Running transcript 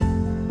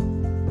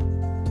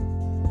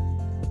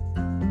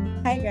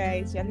Hi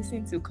guys, you're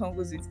listening to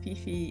Convos with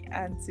Fifi,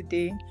 and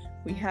today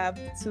we have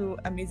two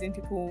amazing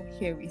people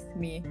here with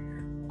me.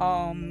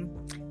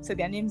 So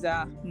their names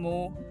are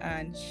Moe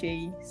and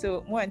Seyi.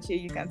 So Moe and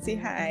Seyi, you can say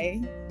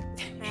hi.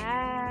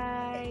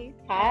 Hi.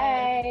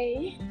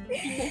 Hi.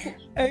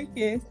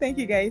 Okay, thank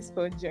you guys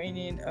for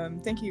joining.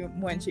 Thank you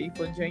Moe and Seyi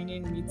for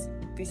joining me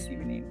this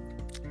evening.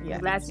 Yeah,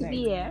 glad to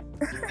be here.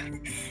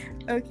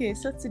 Okay,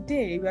 so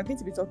today we are going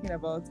to be talking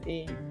about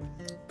a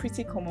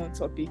pretty common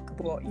topic,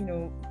 but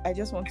I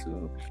just want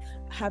to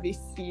have a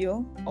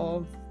feel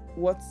of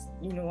what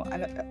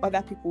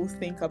other people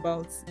think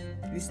about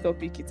this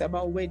topic. It's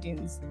about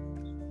weddings.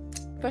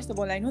 First of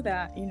all, I know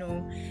that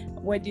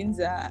weddings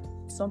are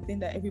something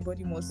that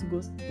everybody must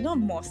go, not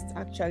must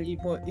actually,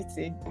 but it's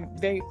a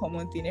very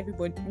common thing.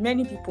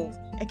 Many people,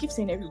 I keep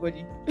saying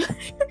everybody,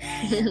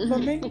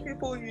 but many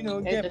people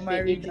get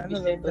married and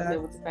all of that.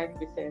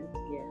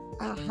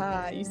 75%,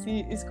 yeah. You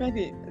see, it's quite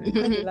a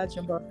large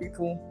number of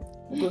people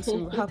go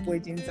to have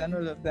weddings and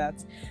all of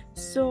that.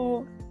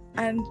 So,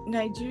 and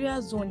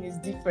Nigeria's zone is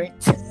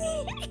different.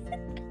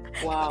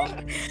 Wow.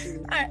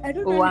 I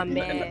don't know.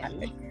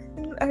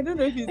 I don't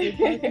know if it's a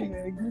bad thing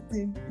or a good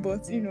thing,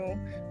 but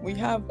we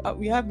have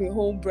a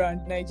whole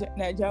brand,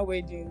 Naija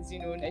weddings,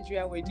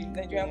 Nigerian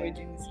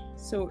weddings.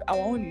 So our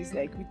own is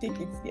like we take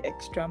it the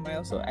extra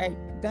mile. So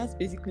that's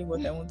basically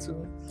what I want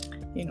to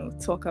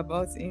talk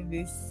about in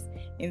this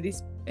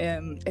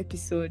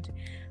episode.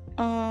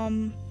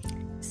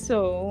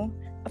 So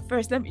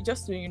first, let me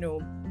just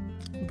to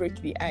break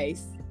the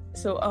ice.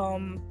 So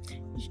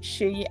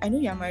Seyi, I know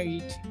you're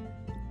married.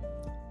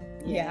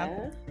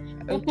 Yeah.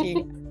 Okay.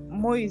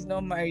 Mo is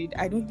not married.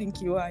 I don't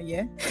think you are,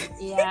 yeah?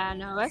 Yeah,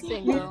 no, we're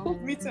single.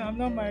 Me too, I'm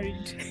not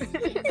married.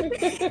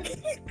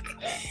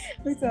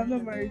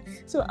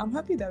 So I'm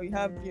happy that we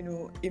have,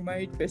 a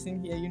married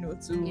person here,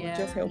 to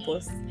just help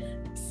us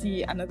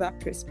see another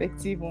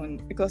perspective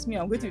on, because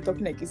I'm going to be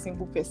talking like a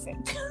single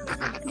person.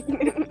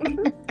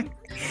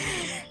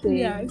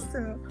 Yeah,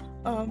 so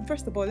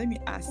first of all, let me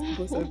ask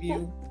both of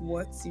you,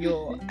 what's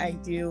your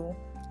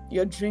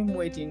dream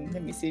wedding,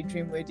 let me say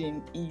dream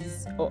wedding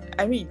is, or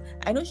I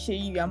know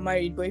Seyi, you are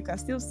married, but you can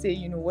still say,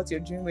 what your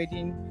dream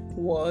wedding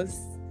was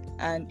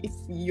and if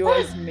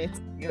yours met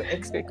your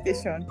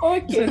expectation.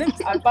 Okay,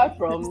 so apart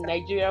from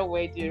Nigerian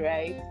wedding,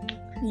 right?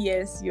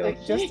 Yes,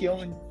 just your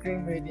own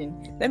dream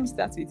wedding. Let me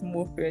start with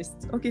Mo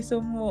first. Okay, so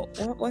Mo,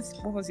 what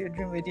was your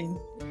dream wedding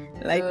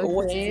like, or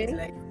what is it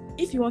like?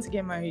 If you want to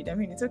get married,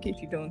 it's okay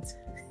if you don't.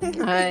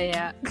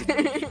 Yeah.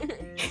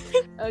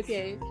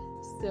 Okay.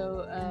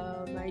 So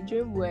my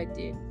dream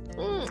wedding,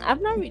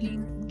 I've not really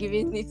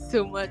given it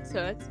so much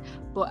thought,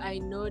 but I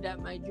know that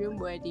my dream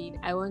wedding,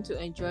 I want to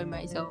enjoy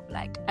myself.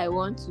 Like, I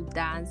want to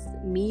dance.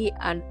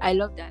 I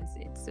love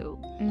dancing. So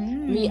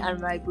me and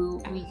my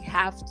boo, we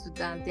have to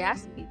dance. There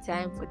has to be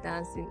time for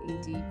dancing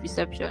in the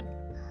reception.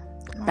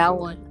 That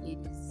one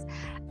is.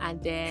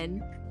 And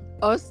then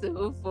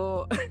also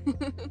for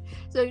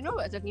so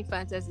we're talking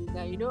fantasies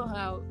now. You know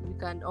how we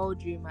can all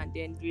dream and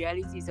then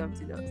reality is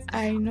something else.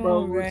 I know,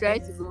 but we'll right? try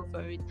to go for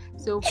it.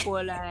 So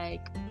for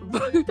like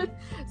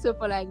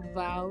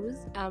vows,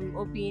 I'm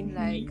hoping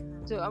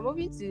I'm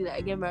hoping to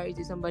get married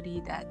to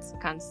somebody that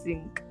can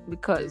sing,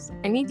 because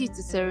I need you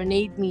to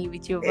serenade me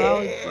with your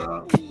vows,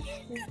 bro.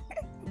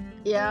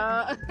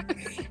 Yeah.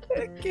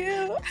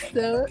 Okay.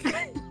 So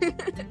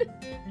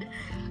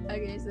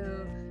okay,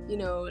 so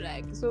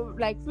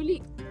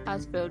really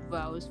heartfelt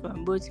vows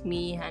from both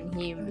me and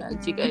him,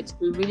 like you guys,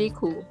 be really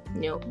cool,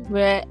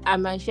 where I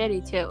might shed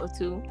a tear or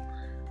two.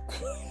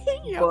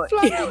 Yeah,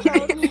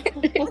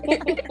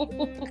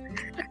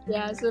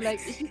 so it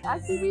should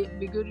actually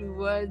be good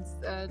rewards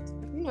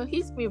and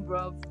hit me,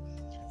 bro.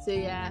 So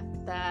yeah,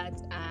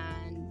 that,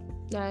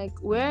 and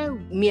where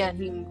me and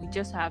him, we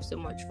just have so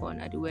much fun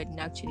at the wedding.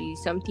 Actually,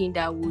 something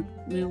that we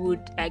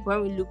would like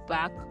when we look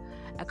back,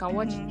 I can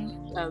watch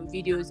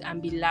videos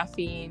and be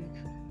laughing.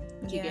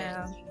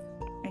 Yeah,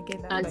 I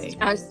get that.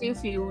 And still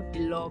feel the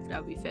love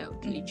that we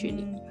felt,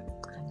 literally.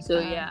 So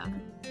yeah.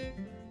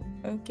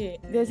 Okay,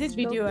 there's this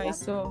video I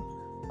saw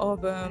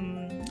of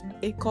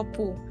a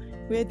couple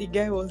where the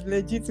guy was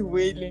legit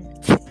wailing.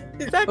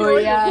 Is that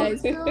I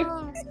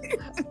saw.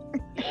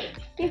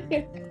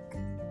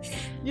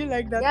 You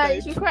like that? Yeah, type?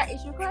 you should cry. You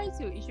should cry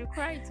too. You should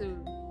cry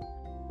too.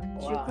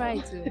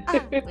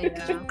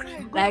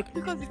 Like,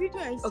 because the video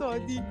I saw,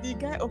 the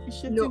guy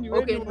officiating the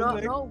wedding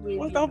was not wailing.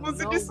 What happens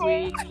to this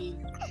song?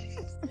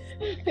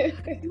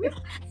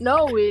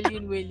 No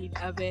wailing,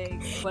 I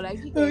beg. But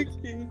you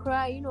can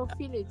cry,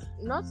 feel it.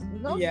 Not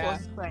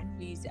forced cry,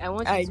 please. I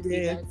want you to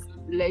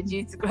be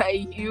legit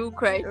cry. You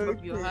cry from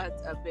your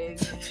heart, I beg.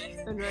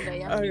 Don't know that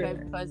you have to cry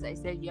because I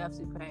said you have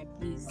to cry,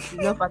 please. It's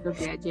not part of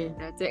the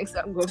agenda. Thanks,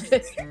 I'm going.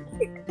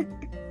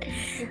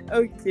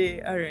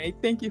 Okay, all right.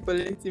 Thank you for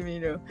letting me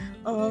know.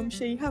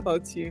 Seyi, how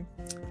about you?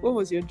 What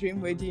was your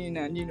dream wedding,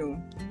 and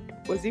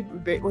was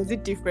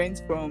it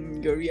different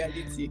from your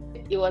reality?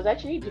 It was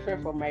actually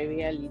different from my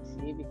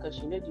reality, because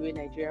the way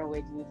Nigerian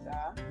weddings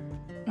are.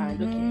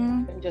 And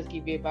okay, let me just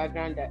give you a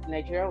background that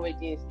Nigerian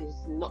weddings is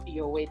not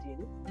your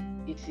wedding.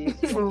 it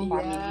is your family's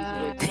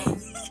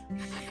wedding.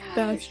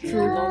 That's It is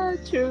true.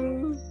 not.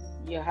 True.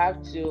 You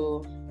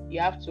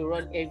have to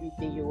run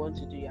everything you want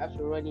to do. You have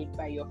to run it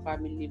by your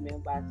family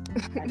members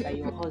and by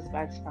your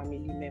husband's family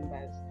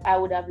members. I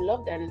would have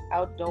loved an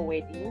outdoor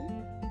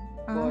wedding,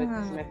 but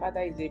my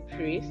father is a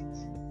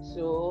priest,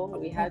 so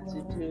we had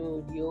to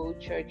do the old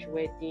church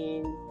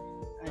wedding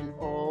and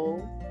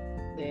all.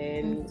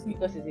 Then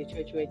because it's a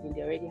church wedding,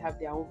 they already have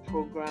their own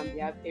program. They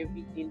have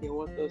everything they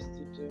want us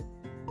to do.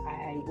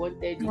 I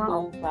wanted the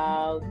whole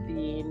vow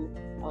thing.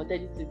 I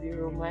wanted it to be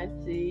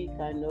romantic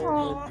and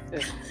all,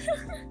 but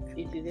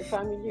it is a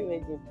family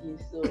wedding,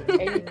 please. So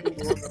anything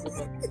you want to do.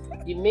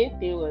 But the main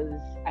thing was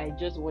I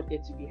just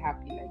wanted to be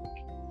happy. Like,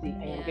 see,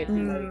 I am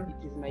getting married.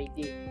 It is my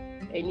day.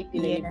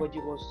 Anything anybody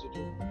wants to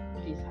do,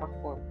 please have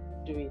fun.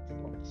 Do it.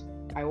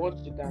 But I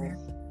want to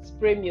dance.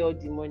 Spray me all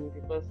the money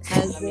because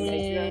I'm a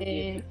Nigerian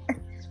babe.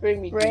 Spray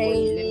me the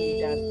money. Let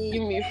me dance.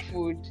 Give me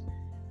food.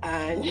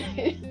 And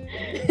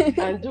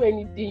and do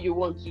anything you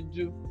want to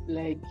do,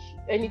 like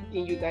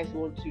anything you guys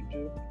want to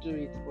do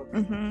it, but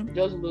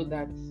just know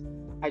that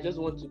I just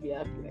want to be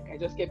happy. Like I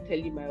just kept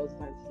telling my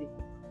husband, say,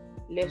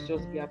 let's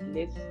just be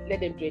happy, let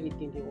them do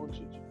anything they want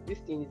to do. This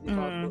thing is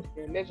about us.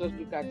 Let's just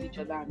look at each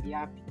other and be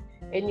happy.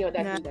 Any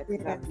other thing that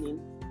is happening,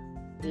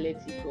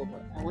 let it go.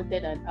 But I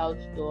wanted an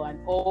outdoor,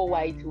 an all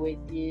white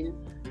wedding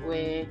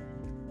where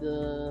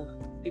the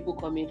people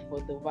coming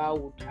for the vow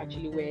would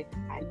actually wear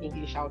an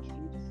English outfit.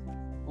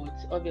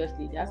 But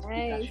obviously that's be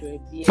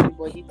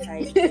everybody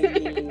tied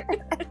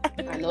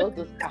and all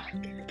those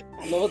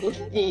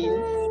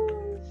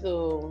things.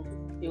 So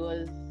it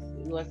was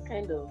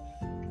kind of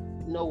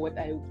not what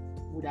I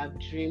would have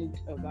dreamed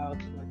about.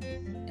 But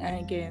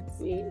I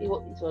guess it's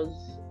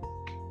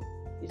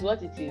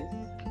what it is.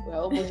 We're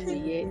almost a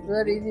year.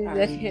 What it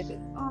is.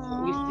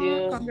 We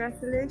still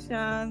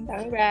congratulations.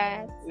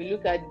 Congrats. We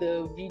look at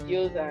the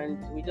videos and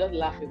we just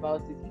laugh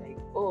about it. Like,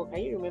 oh,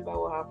 can you remember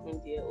what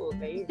happened here? Oh,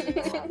 can you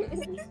remember what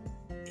happened?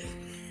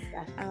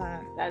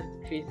 That's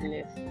the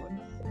craziness. But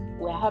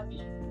we're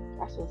happy.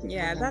 That's what's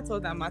important. That's all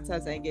that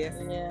matters, I guess.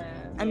 Yeah.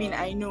 I mean,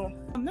 I know.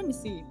 Let me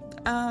see.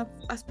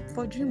 As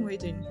for dream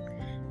wedding,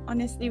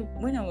 honestly,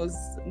 when I was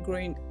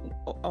growing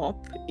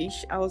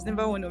up-ish, I was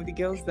never one of the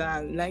girls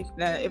that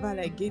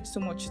ever gave so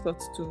much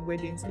thought to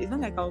weddings. It's not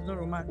like I was not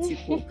romantic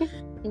or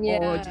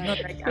did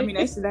not like. I mean,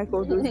 I used to like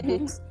all those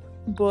books,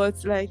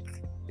 but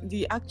like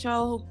the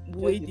actual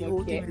way the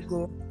whole thing would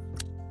go,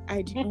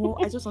 I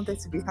just wanted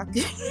to be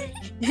happy.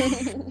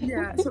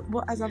 So,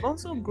 but as I've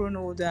also grown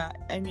older,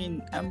 I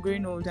mean, I'm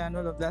growing older and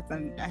all of that,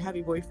 and I have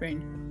a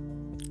boyfriend.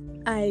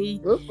 I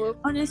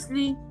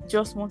honestly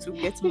just want to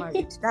get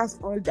married. That's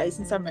all that is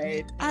inside my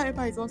head.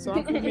 However, it's also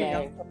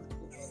happening.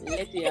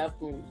 Let it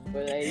happen,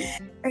 but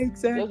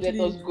exactly. Just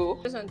let us go.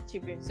 Just on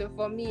chipping. So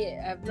for me,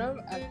 I'm not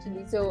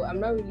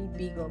really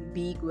big on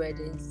big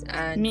weddings,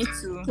 and me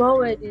too. Small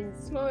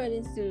weddings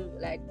too.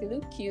 Like they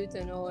look cute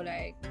and all.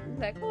 Like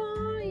it's like,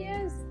 oh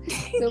yes.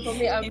 So for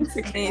me, I'm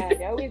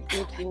they're always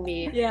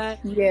intimate. Yeah.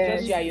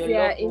 Just you are your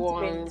loved intimate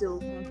ones. too.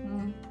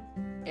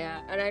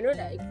 Yeah, and I know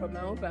that from my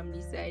own family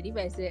side, if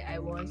I say I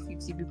want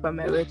 50 people at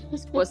my wedding,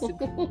 it's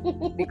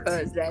possible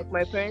because like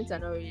my parents are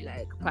not really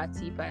like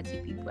party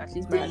people. At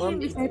least my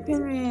mom is. My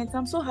parents,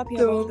 I'm so happy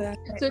about that.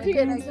 So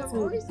I'm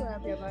always so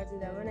happy about it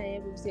that when I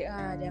hear people say,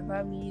 their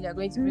family, they're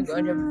going to bring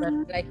 100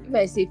 people. Like if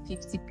I say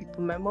 50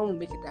 people, my mom will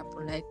make it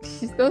happen. Like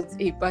she's not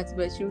a party,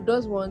 but she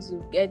does want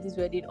to get this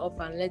wedding off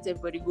and let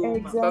everybody go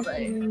home.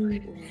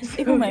 Exactly.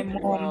 Even my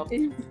mom. Wow.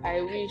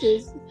 I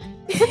wish.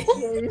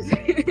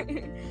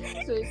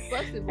 So it's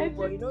possible,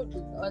 but you know,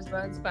 the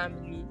husband's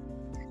family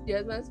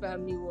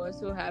will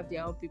also have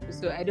their own people.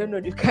 So I don't know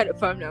the kind of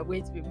family I'm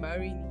going to be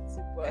marrying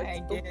into, but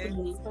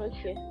hopefully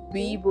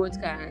we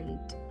both can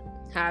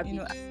have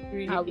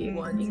how we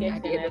want it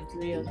at the end of the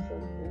day.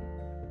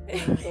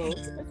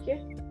 Okay.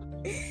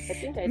 I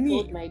think I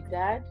told my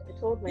dad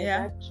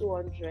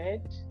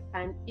 200,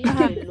 and he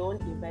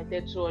alone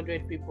invited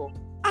 200 people.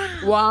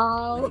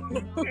 Wow.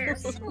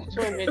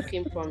 200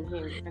 came from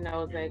him, and I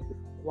was like,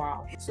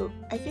 wow. So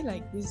I feel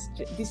like this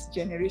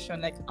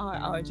generation, like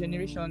our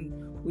generation,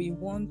 we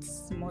want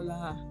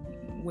smaller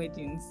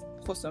weddings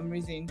for some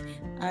reason,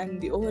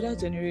 and the older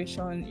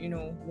generation,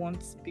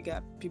 wants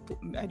bigger people.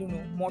 I don't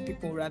know, more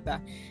people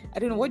rather. I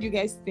don't know. What do you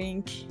guys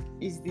think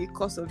is the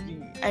cause of the?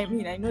 I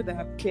mean, I know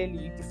that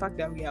clearly the fact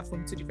that we are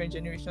from two different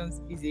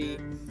generations is a,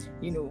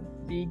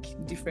 big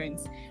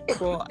difference.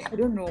 But I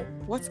don't know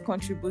what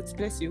contributes.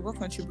 Bless you. What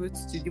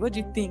contributes to the? What do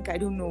you think? I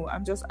don't know.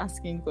 I'm just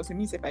asking because it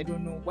means if I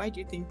don't know, why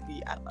do you think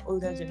the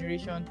older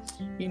generation,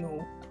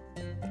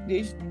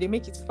 they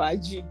make it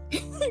fudgy?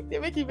 They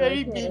make it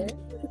very big.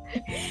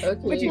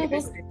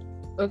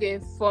 Okay,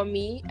 for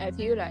me, I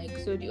feel like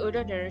the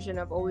older generation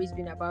have always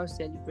been about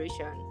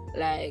celebration.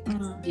 Like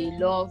they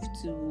love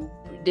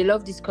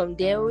this.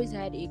 They always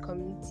had a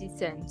community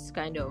sense,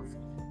 kind of.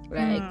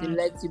 Like they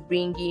like to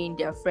bring in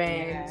their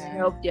friends,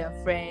 help their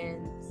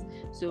friends,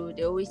 So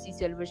they always see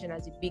celebration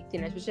as a big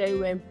thing, especially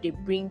when they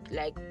bring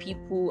like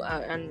people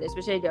and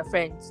especially their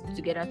friends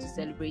together to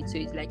celebrate. So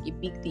it's like a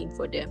big thing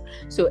for them.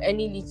 So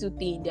any little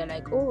thing, they're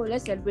like, oh,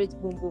 let's celebrate,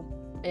 boom, boom.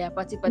 Yeah,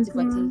 party, send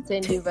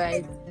the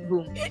vibes,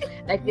 boom.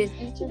 Like they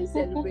literally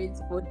celebrate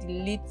for the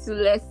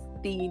littlest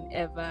thing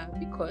ever,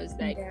 because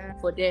like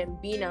for them,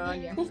 being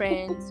around their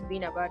friends,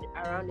 being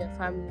around their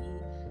family,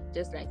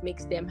 just like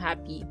makes them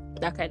happy,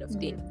 that kind of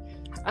thing.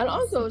 And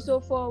also, so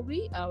for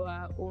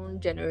our own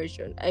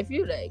generation, I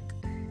feel like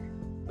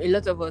a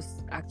lot of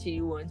us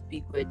actually want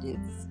big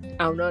weddings.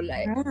 I'm not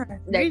like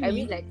really? I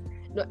mean, like,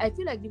 no, I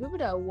feel like the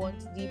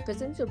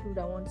percentage of people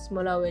that want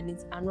smaller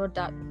weddings are not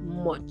that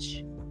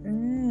much.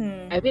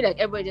 I feel like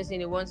everybody just saying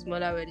they want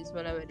smaller wedding,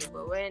 but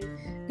when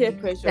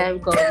time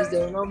comes, they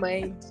will not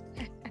mind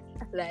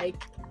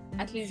like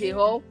at least a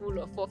hall full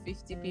of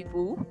 450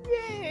 people.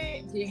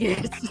 Yeah.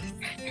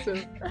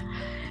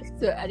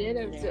 So at the end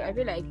of it, so I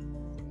feel like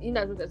in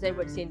as much as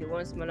everybody saying they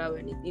want smaller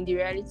weddings, in the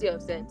reality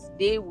of sense,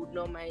 they would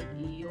not mind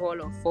a hall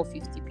of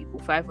 450 people,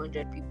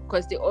 500 people,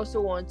 because they also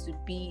want to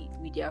be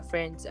with their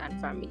friends and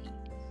family.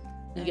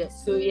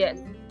 Yes.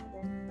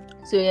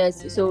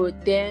 So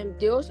then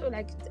they also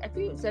like, I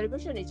feel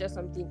celebration is just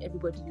something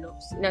everybody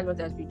loves. In as much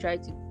as we try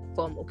to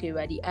form, okay,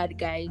 we're the ad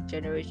guy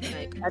generation,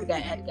 like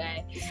ad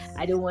guy.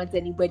 I don't want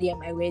anybody at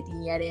my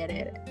wedding, yada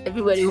yada.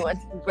 Everybody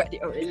wants everybody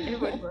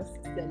wants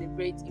to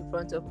celebrate in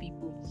front of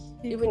people.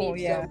 Even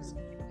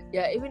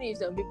if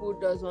some people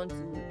does want to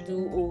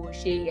do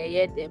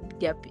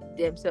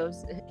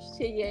themselves,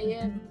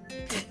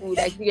 people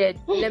like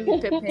let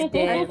me pepper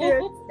them,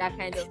 that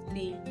kind of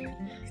thing.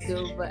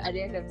 So, but at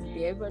the end of the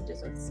day, everyone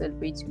just wants to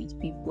celebrate with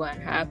people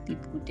and have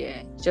people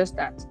there. Just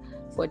that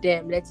for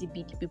them, let it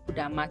be the people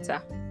that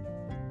matter,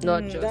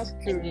 not just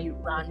any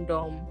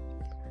random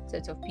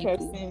set of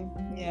people.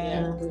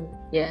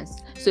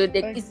 Yes. So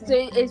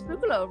a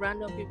sprinkle of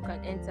random people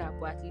can enter,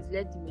 but at least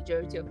let the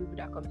majority of people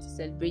that come to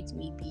celebrate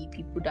me be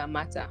people that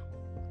matter.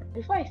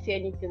 Before I say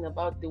anything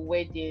about the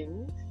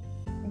weddings,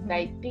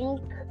 I think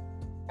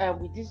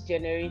with this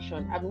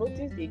generation, I've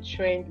noticed a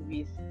trend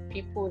with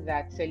people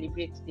that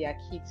celebrate their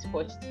kids'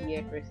 first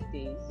year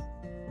birthdays.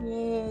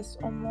 Yes,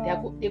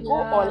 they go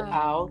all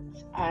out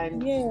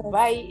and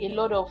buy a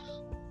lot of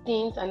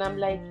things, and I'm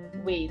like,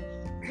 wait,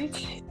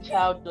 this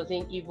child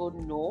doesn't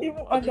even know.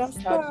 This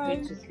child is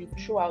going to sleep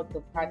throughout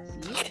the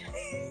party,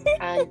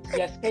 and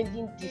you're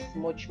spending this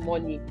much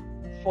money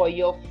for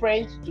your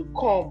friends to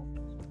come.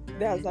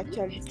 That's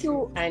actually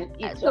true. And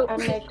I'm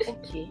like,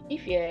 okay,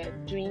 if you're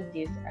doing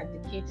this at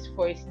the kid's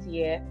first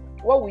year,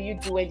 what will you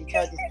do when the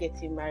child is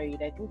getting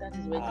married? I think that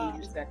is where the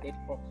issue started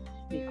from,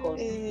 because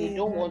they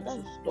don't want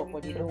to stop,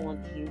 or they don't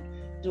want to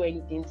do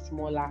anything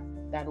smaller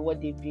than what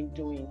they've been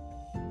doing.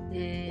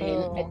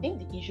 And I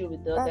think the issue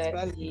with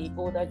the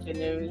older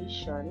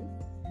generation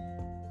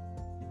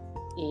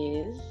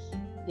is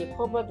they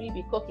probably,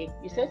 because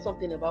you said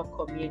something about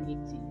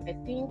community. I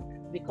think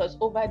because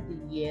over the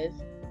years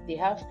they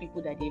have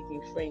people that they've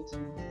been friends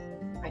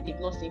with and they've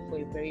not seen for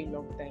a very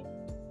long time,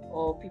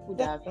 or people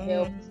that have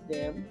helped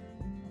them,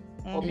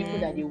 or people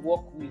that they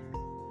work with.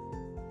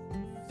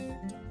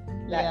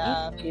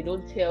 That if they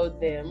don't tell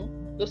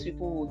them, those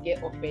people will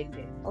get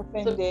offended.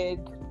 So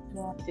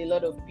it's a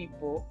lot of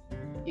people.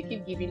 You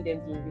keep giving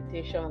them the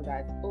invitation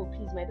that, oh,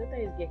 please, my daughter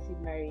is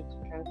getting married,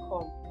 you can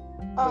come.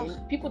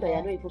 Then people that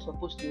you're not even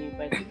supposed to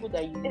invite, people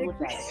that you know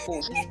that,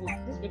 oh,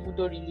 these people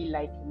don't really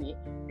like me,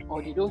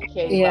 or they don't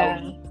care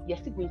about me, you're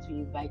still going to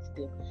invite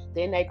them.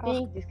 Then I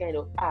think this kind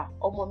of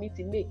mommy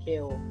to make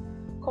care of,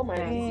 come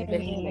and see the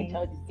person my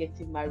child is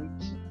getting married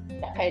to,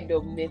 that kind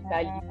of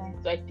mentality.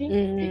 So I think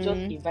they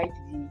just invite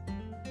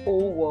the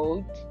whole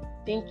world,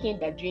 thinking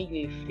that doing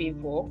you a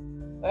favor,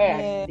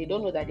 whereas they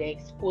don't know that they're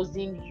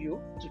exposing you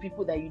to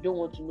people that you don't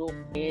want to know.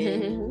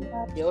 And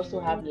they also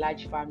have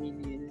large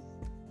families,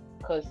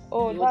 because the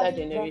older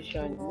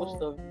generation,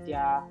 most of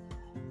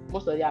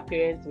their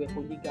parents were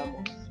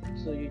polygamous.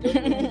 So you just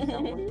know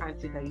someone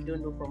auntie that you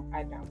don't know from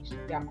Adam.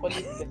 They are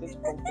calling the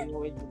person to come for your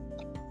wedding.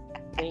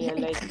 And you're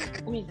like,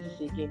 who is this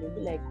again? They'll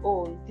be like,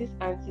 oh, this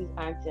auntie's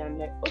auntie. I'm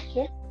like,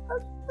 okay.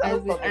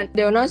 And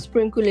they will not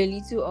sprinkle a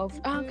little of,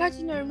 can't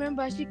you not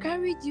remember? She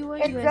carried you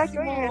when you were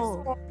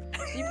small.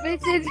 She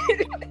fitted.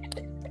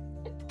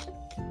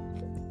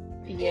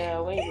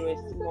 When you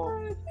were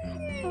small.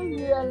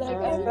 You're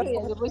like,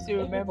 you're supposed to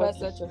remember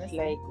such a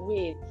like,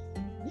 wait,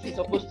 this is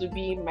supposed to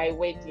be my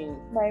wedding.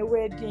 My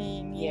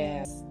wedding,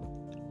 yes.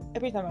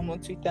 Every time I'm on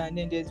Twitter and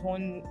then there's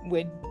one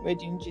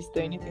wedding gist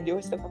or anything, they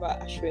always talk about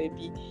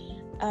Ashwebi.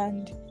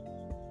 And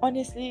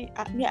honestly,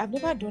 I've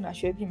never done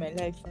Ashwebi in my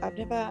life.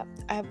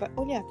 I've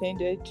only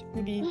attended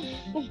maybe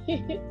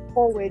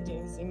 4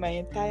 weddings in my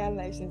entire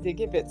life since they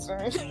gave birth to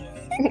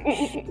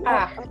me.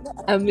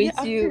 I'm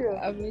with you.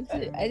 I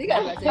think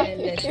I've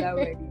attended lesser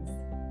weddings.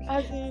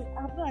 I've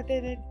not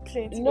attended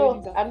plenty.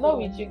 No, I'm not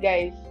with you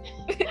guys.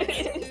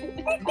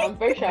 I'm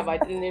very sure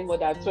I've attended more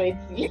than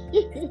 20.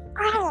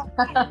 Oh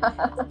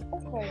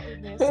my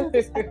goodness. So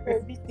this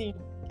everything,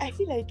 I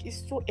feel like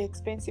it's so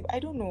expensive. I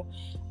don't know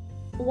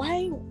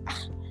why.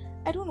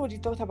 I don't know the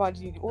thought about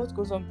what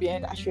goes on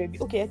behind Ashwebi.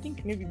 Okay, I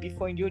think maybe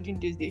before in the olden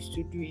days they used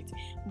to do it,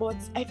 but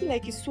I feel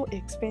like it's so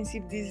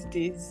expensive these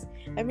days.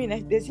 I mean,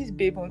 there's this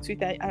babe on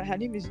Twitter, and her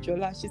name is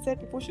Jola. She said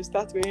people should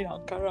start wearing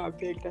Ankara. I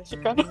beg that she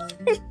cannot.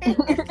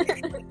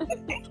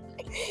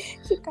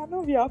 She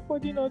cannot be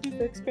affording all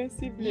this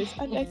expensive lace,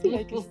 and I feel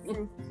like it's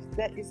true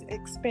that it's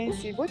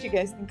expensive. What do you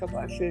guys think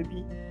about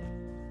Ashwebi?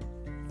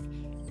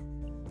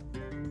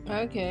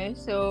 Okay,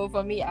 so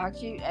for me,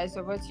 actually, I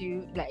support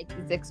you. Like,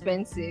 it's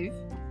expensive.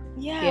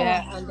 Yeah.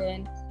 Yeah, and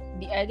then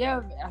the idea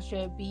of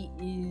Ashwebi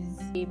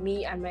is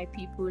me and my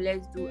people,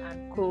 let's do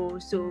and co.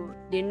 So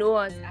they know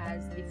us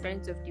as the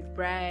friends of the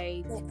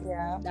bride,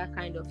 Yeah. that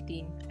kind of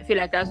thing. I feel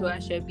like that's what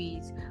Ashwebi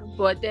is.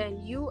 But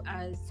then you,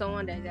 as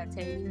someone that is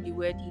attending the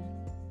wedding,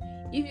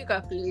 if you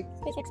calculate,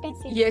 It's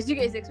expensive. yes, you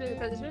get it's expensive,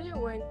 because especially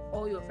when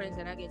all your friends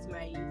are not getting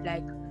married,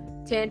 like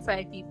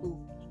 5 people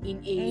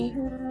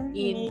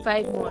in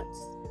 5 months.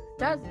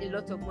 That's a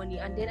lot of money,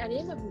 and then at the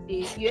end of the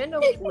day, you end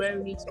up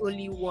wearing it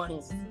only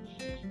once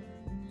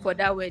for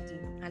that wedding,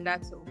 and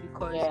that's all.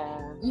 Because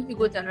if you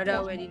go to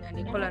another wedding and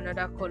they call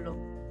another color,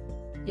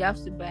 you have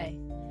to buy.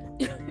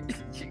 You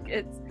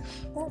get?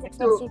 That's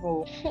expensive.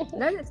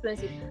 That's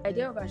expensive. The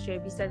idea of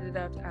Ashwebi started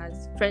out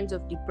as friends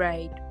of the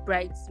bride,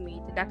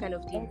 bridesmaid, that kind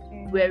of thing,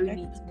 wearing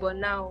it. But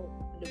now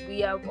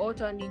we have all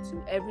turned it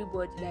to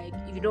everybody. Like,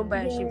 if you don't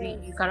buy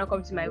Ashwebi, you cannot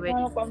come to my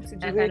wedding. Come to the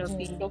That wedding. kind of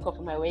thing. Don't come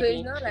for my So wedding.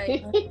 it's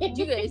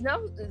not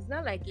like it's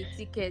not like a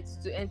ticket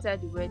to enter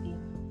the wedding.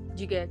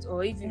 Do you get?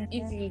 Or if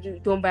you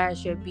don't buy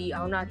Ashwebi,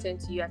 I will not attend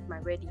to you at my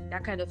wedding.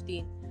 That kind of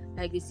thing.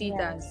 Like, they see it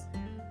as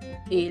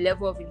a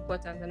level of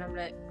importance, and I'm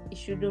like, it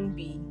shouldn't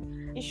be.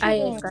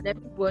 Can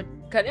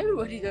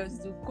everybody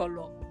just do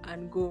color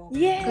and go?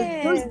 Yes.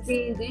 Because those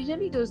days they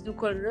usually just do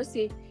color. Let's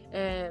say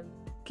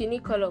kidney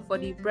color for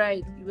the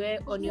bride, you wear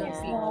onion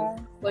pink.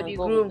 For the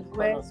groom,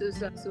 wear so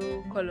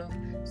color.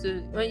 So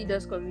when you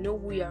just come, you know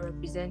who you are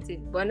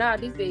representing. But now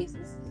these days,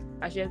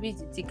 Ashwebi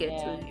is the ticket.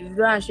 So if you don't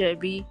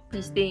Ashwebi,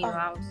 please stay in your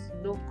house.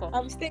 Don't come.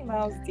 I'm staying in my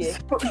house, dear.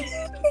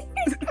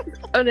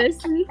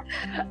 Honestly,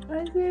 I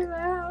stay in my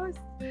house.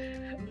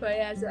 But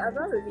yeah, so I've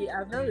not really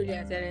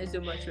attended so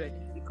much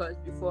weddings, because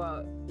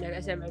before, like I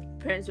said, my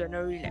parents were not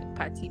really like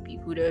party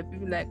people. There were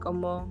people like,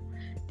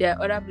 there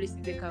are other places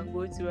they can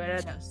go to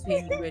rather than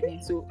staying in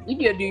wedding. So if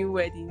you're doing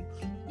wedding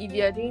and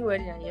your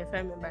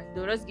family members,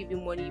 they'll just give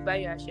you money, buy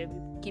your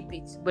Ashwebi, keep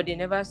it, but they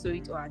never saw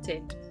it or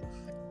attend,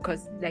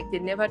 because like they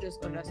never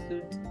just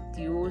understood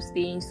the whole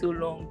staying so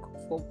long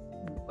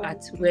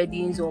at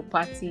weddings or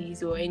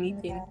parties or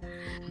anything.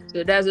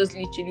 So that's just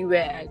literally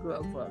where I grew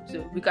up from.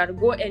 So we can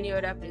go any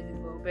other places,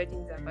 but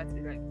weddings and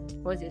parties, like,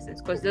 what's the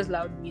sense? Because there's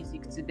loud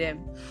music to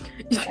them.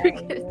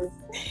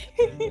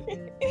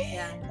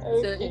 Yeah.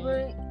 So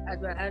even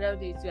at my adult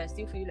days too, I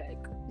still feel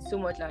like it's so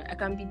much loud. I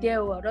can be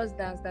there, or I'll just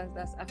dance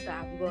after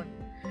I'm gone.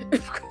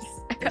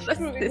 Because I cannot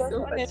stay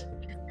so much.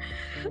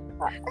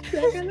 I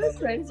cannot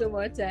spend so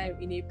much time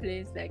in a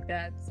place like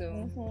that.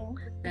 So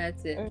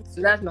that's it.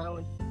 So that's my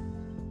own.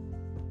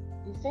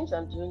 It seems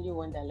I'm the only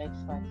one that likes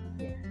parties.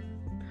 Yeah.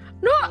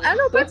 No, I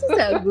know parties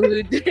are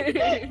good.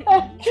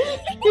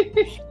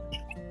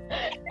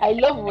 I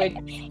love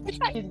when he's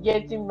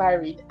getting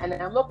married and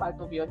I'm not part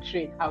of your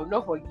train. I will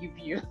not forgive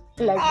you.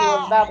 Like, it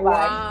was that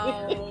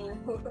bad.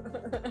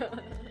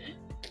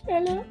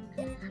 Hello?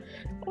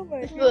 Oh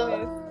my So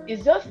goodness.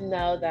 it's just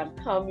now that I'm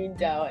calming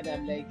down and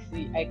I'm like,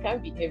 see, I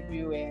can't be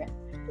everywhere.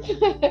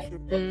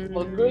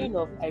 But growing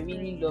up, I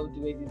really loved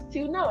weddings.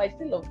 Till now, I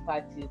still love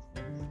parties.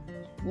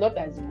 Not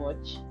as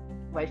much,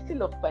 but I still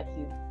love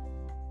parties.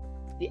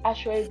 The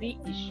Ashwebi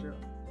issue,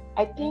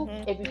 I think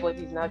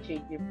everybody is now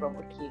changing from,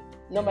 okay,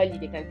 normally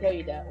they can tell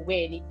you that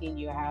wear anything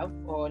you have,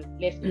 or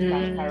let's eat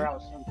Ankara or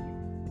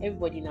something.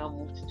 Everybody now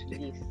moved to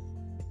this.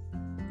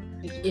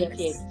 It's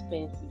pretty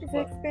expensive. It's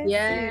But expensive.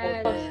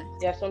 Yeah.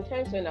 there are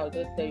sometimes when I'll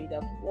just tell you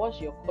that,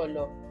 what's your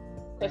color?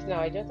 Because now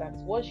I just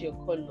ask, what's your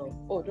color?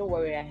 Oh, don't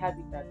worry, I have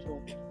it at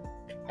home.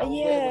 I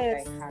will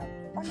wear what I have.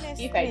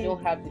 Honestly. If I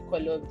don't have the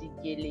color of the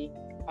gele,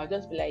 I'll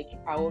just be like,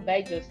 I will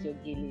buy just your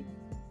gele.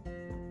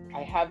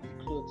 I have the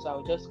clothes, so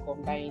I'll just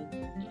combine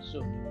the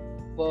two.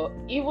 But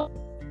even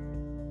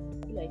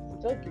like,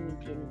 don't give me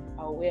gele,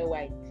 I'll wear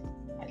white.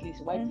 At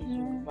least white is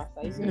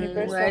universal. It's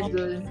because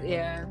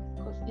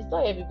it's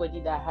not everybody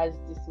that has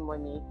this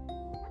money.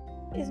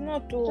 It's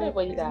not It's not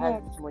everybody that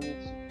has this money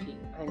to pay,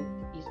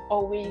 and it's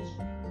always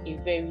a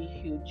very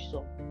huge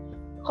sum.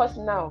 Because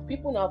now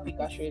people now pick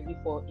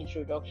Ashwebi for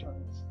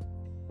introductions.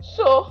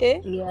 So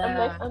I'm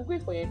like, I'm going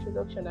for your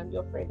introduction. I'm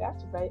your friend. I have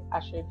to buy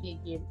Ashwebi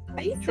again.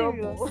 Are you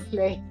serious?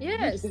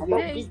 Yes,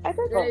 there's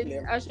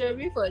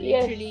Ashwebi for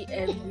literally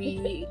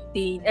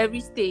everything,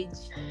 every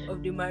stage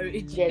of the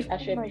marriage. Yes,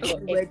 Ashwebi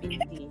for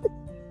everything.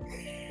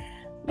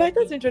 But I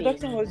thought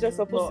introduction was just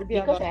supposed to be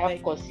because about, I have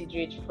like,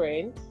 considerate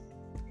friends.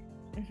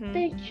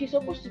 Think she's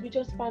supposed to be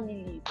just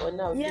family, but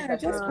now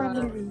just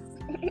family.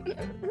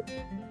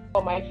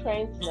 For my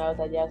friends now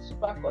that they are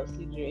super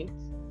considerate,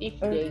 if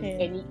there's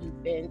any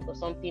event or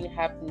something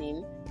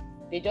happening,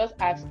 they just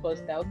ask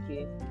us that,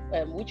 okay,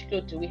 which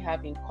clothes do we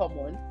have in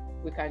common?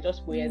 we can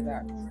just wear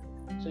that.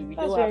 So we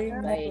don't have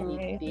to buy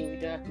anything, we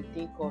don't have to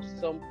think of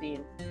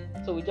something.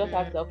 So we just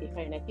have to, okay,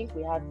 fine, I think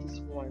we have this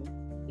one.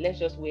 Let's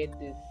just wear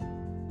this.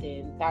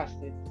 Then that's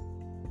it.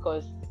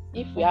 Because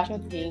if we have to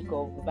think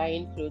of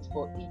buying clothes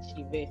for each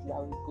event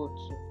that we go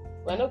to,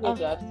 we're not going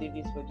to have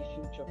savings for the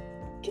future.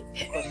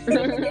 Because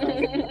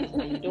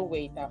and you don't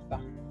wear it after.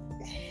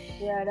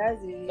 Yeah,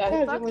 that's it.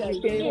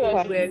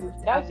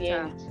 That's the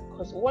end.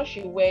 Because once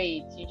you wear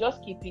it, you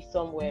just keep it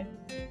somewhere.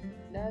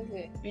 That's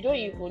it. You don't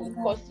even,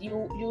 because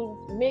you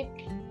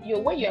make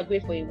when you are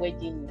going for a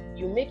wedding,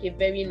 you make a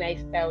very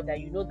nice style that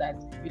you know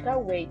that you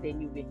can't wear it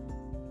anyway.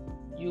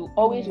 You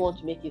always want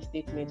to make a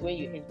statement when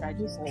you enter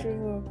the hall.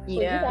 So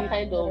yeah, that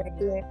kind of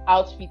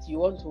outfit you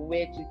want to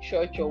wear to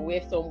church or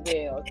wear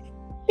somewhere else,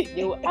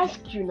 they will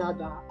ask you now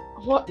that,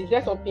 what is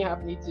there something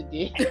happening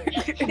today?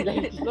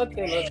 Like, not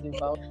tell us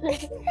about.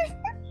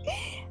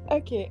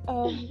 Okay.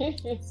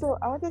 So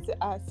I wanted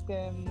to ask.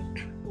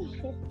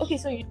 Okay,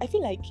 so I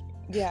feel like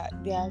there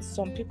are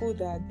some people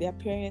that their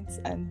parents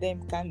and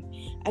them can.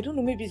 I don't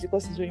know. Maybe it's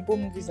because it's Igbo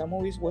movies I'm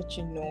always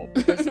watching now.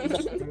 Because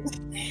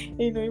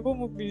Igbo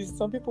movies,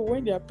 some people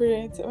when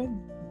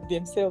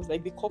themselves,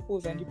 like the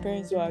couples and the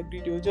parents don't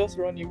agree, they'll just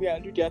run away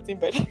and do their thing.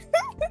 But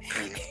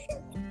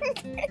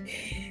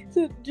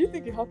so, do you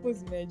think it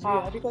happens in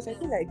Nigeria? Because I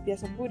feel like there are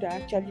some people that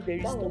are actually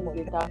very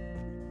stubborn.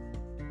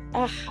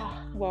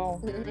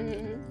 Wow.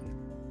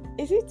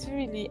 Is it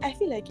really? I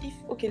feel like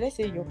let's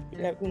say your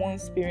like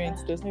one's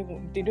parents they don't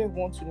even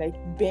want to like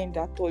bend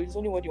at all. It's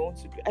only what they want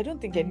to do. I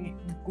don't think any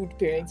good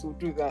parents will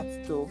do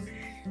that though.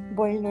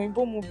 But in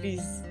Igbo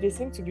movies, they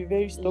seem to be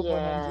very stubborn,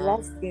 and the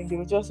last thing they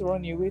will just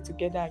run away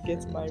together and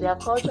get married. Their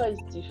culture is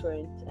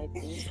different, I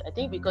think. I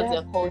think because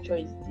their culture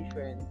is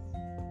different.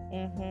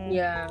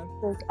 Yeah,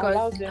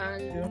 because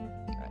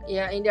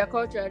in their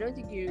culture, I don't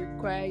think you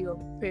require your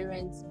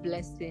parents'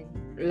 blessing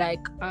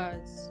like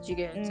us. You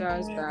get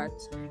us that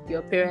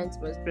your parents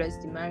must bless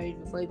the marriage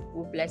before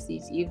people bless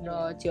it. If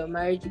not, your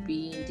marriage will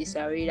be in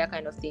disarray, that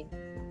kind of thing.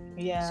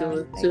 Yeah.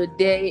 So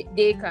they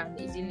can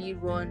easily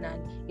run,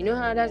 and you know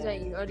how that's why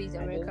in all these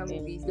American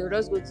movies they'll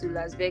just go to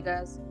Las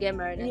Vegas, get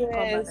married, and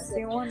come back and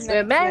say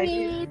we're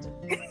married.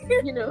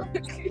 You know,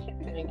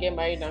 and get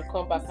married and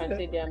come back and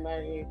say they're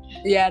married.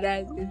 Yeah,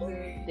 that's it.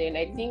 Then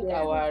I think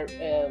our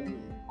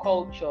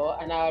culture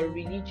and our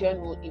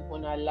religion won't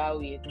even allow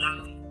it,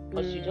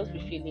 because you just be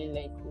feeling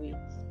like, wait,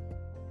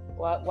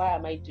 why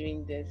am I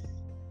doing this?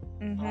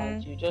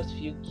 And you just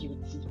feel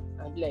guilty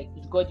and be like,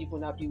 is God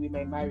even happy with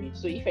my marriage?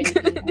 So if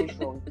anything goes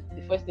wrong,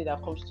 the first thing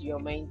that comes to your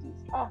mind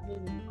is,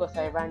 maybe because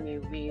I ran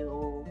away,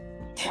 or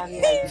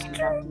something like this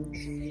happened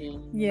to me.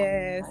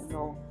 Yes, I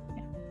know.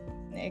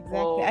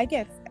 Exactly. I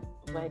guess.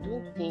 But I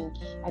don't think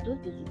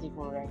it's even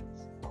right,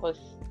 because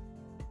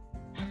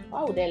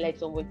why would I like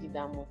somebody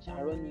that much and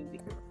run away?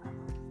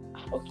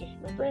 Okay,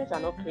 my parents are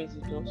not crazy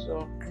though,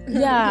 so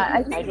yeah,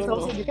 I think it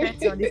also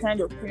depends on the kind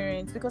of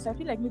parents, because I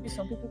feel like maybe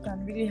some people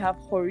can really have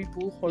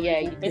horrible yeah,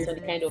 it depends on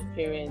the kind of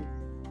parents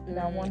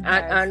that one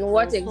and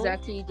what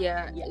exactly they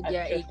are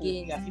against.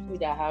 There are people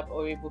that have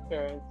horrible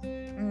parents.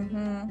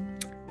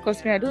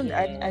 Because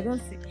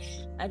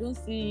I don't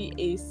see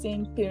a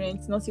sane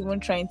parent not even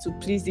trying to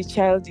please the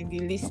child in the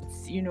least,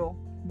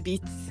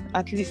 bit,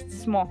 at least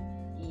small.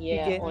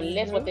 Yeah,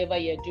 unless whatever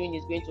you're doing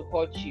is going to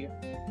hurt you.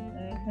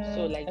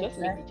 So just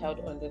make the child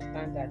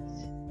understand that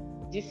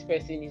this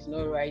person is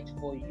not right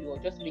for you, or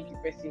just make the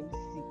person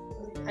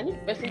see. And if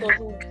the person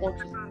doesn't want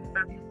to,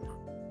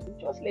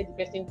 just let the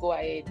person go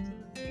ahead.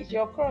 It's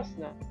your cross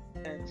now.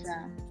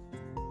 Yeah.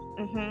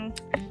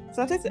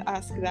 So I wanted to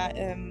ask that.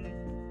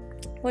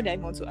 What did I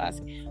want to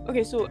ask?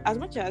 Okay, so as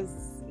much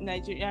as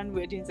Nigerian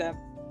weddings are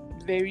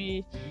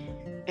very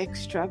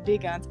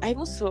extravagant, I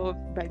even saw,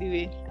 by the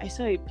way, I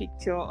saw a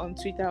picture on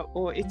Twitter,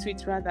 or a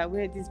tweet rather,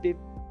 where this babe.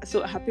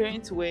 So her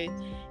parents were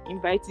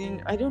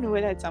inviting, I don't know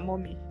whether it's a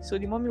mommy. So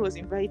the mommy was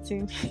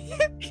inviting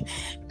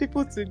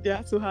people to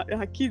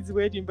her kids'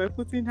 wedding by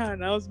putting her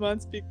and her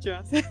husband's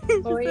pictures.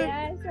 Oh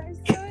yes, I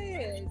saw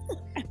it.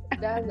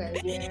 That's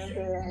Nigerian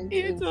parents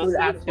in full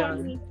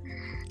action.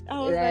 I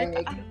was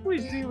like, who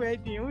is doing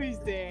wedding? Who is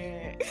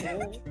there?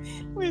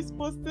 Who is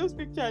posting those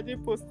pictures? They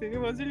posting. It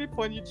was really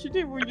funny. She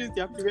didn't even use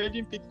their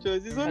pre-wedding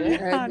pictures. It's only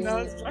her and her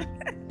husband.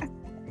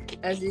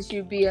 As it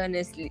should be,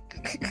 honestly.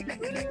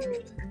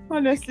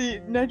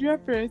 Honestly, Nigerian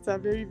parents are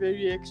very,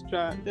 very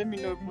extra. Let me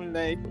not even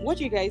lie. What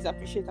do you guys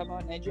appreciate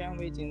about Nigerian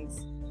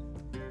weddings?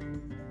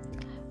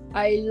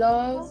 I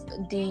love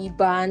the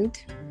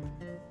band.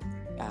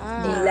 The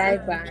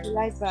live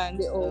band.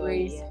 They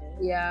always,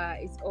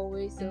 it's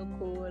always so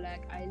cool.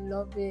 Like, I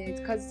love it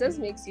because it just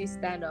makes you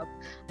stand up.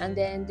 And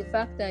then the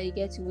fact that you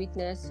get to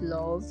witness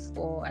love,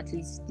 or at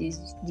least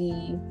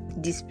the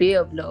display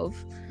of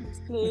love.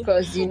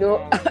 Because they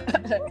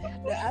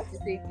have to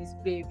say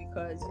display,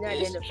 because at the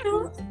end of the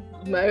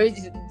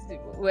day,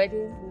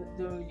 weddings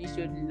don't really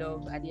show the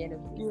love at the end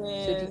of the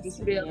day. So the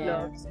display of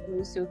love is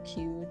always so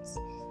cute.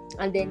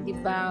 And then the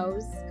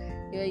vows,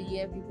 you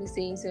hear people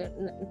saying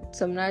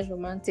some nice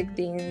romantic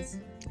things.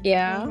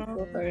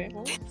 Go for it.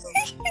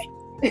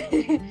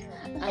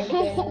 And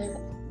then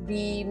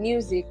the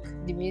music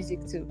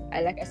too.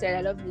 Like I said,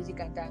 I love music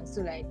and dance.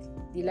 So like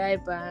the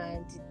live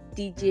band,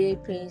 the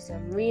DJ playing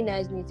some really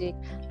nice music,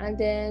 and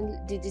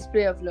then the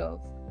display of love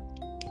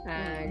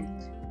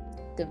and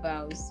the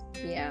vows.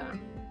 Yeah,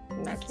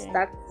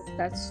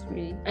 that's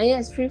really, and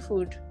yes, free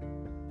food.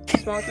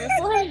 Small free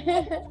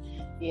food.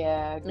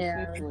 Yeah,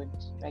 the free food.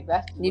 Like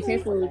that's the free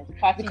food. Like,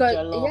 party Because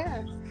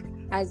jollof.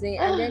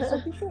 and then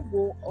some people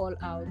go all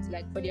out,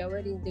 like for their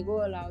weddings they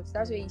go all out.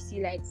 That's where you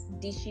see like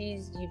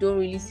dishes you don't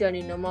really see on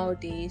a normal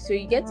day, so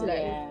you get to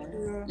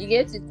you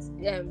get to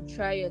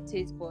try your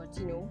taste buds,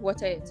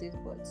 water your taste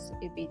buds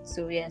a bit.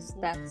 So yes,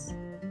 that's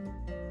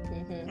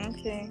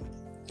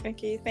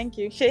okay, thank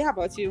you. Shay, how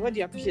about you? What do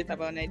you appreciate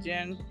about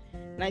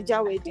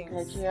Naija weddings?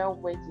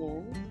 Nigerian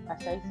weddings,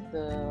 aside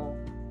the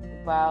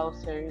vow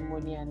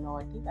ceremony and all,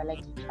 I think I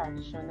like the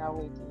traditional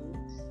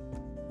weddings.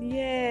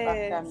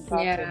 Yes. I'm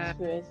about to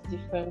experience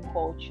different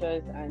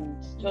cultures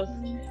and just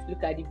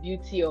look at the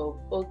beauty of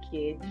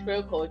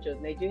different cultures.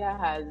 Nigeria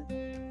has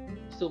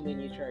so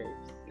many tribes,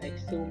 like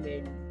so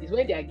many. It's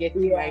when they are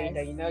getting married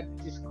that you now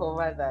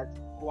discover that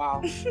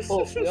wow.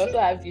 Oh, we also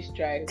have this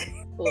tribe.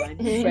 Oh, and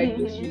this tribe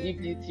looks really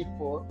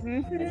beautiful.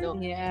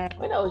 Yeah.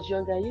 When I was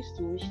younger, I used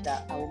to wish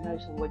that I would marry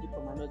somebody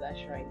from another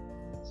tribe.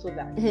 So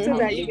that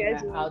you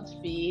get my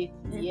outfit.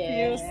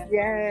 Yes.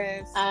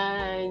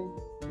 And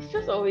it's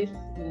just always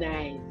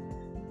nice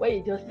when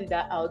you just see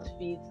that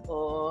outfit,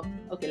 or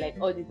like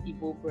all these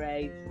Igbo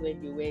brides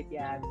when they wear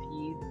their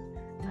beads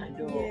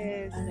and all.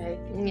 Yes. And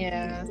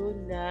it's so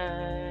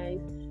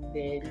nice.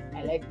 Then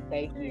I like to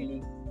tie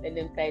gele. Let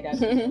them tie that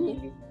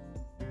gele.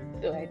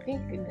 So I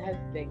think that's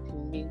like the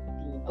main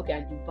thing. Okay,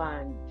 and the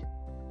band.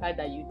 How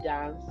that you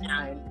dance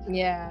and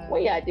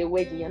when you're at the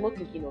wedding, you're not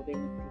thinking of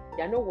anything.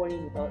 You're not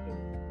worrying about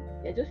anything.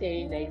 You're just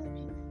hearing nice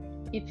beats,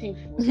 eating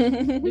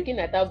food, looking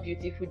at how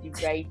beautiful the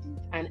bride is,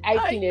 and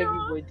hyping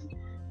everybody.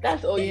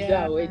 That's all you do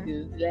at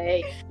weddings.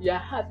 Like you're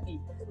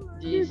happy.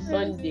 The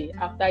Sunday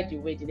after the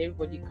wedding,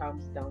 everybody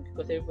calms down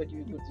because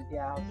everybody will go to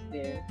their house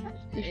then.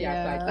 If you're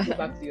sad, go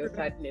back to your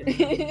sadness.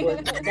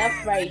 But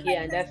that Friday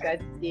and that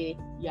Saturday,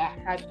 you're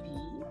happy.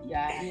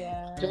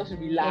 Just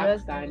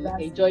relaxed and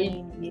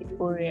enjoying the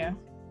euphoria.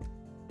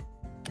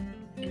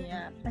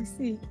 Yeah, I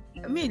see.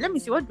 Let me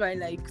see, what do I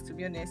like, to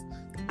be honest?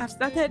 I've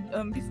started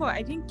before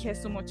I didn't care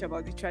so much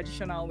about the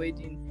traditional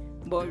wedding,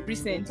 but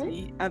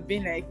recently I've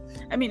been like,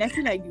 I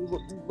feel like the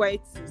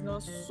white is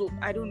not so,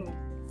 I don't know,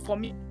 for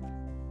me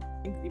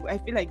I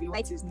feel like the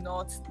white is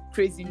not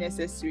crazy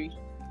necessary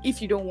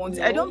if you don't want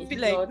it. I don't feel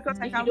like, because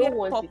I can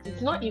wear pop.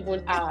 It's not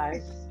even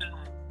ours.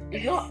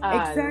 It's not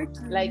ours.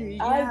 Exactly. Like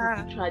ours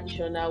is the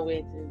traditional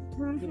wedding.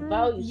 The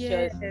vow is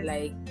just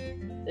like,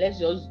 let's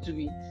just do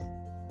it.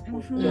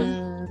 Just for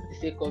the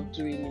sake of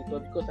doing it, or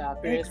because our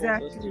parents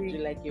want us to do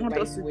like a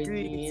white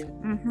wedding,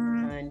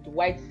 and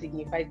white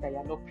signifies that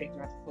you're not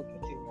pregnant for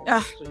getting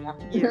married, so you have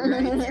to get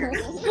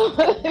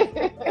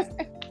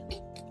right.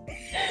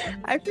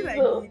 I feel like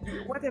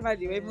whatever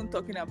they were even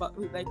talking about,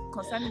 like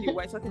concerning the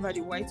whites, whatever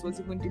the whites was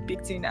even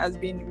depicting has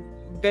been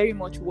very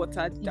much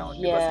watered down,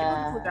 because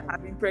even people that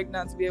have been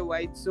pregnant wear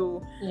white,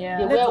 so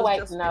they wear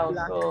white now.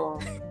 So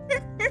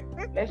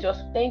let's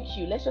just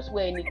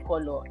wear any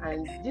color,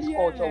 and this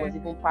culture was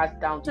even passed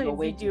down to your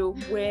wedding.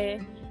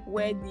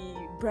 Where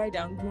the bride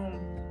and groom,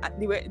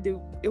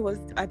 it was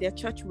at their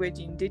church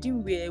wedding, they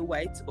didn't wear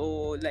white,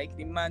 or like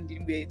the man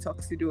didn't wear a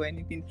tuxedo or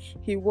anything.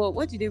 He wore,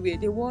 what did they wear?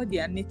 They wore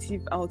their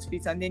native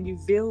outfits, and then the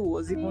veil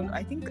was even,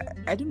 I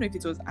don't know if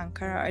it was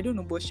Ankara, I don't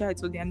know, but sure,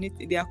 it was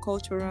their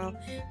cultural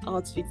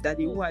outfits that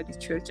they wore at the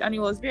church, and it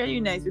was very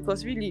nice,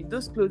 because really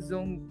those clothes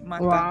don't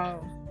matter.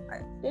 Wow.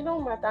 They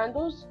don't matter, and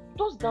those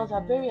gowns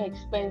are very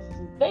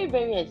expensive, very,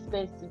 very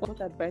expensive. What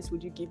advice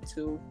would you give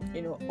to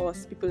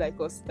us, people like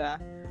us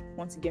that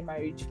want to get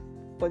married,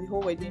 for the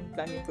whole wedding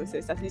planning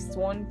process? At least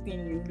one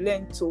thing you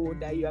learned, so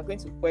that you are going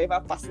to forever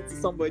pass it to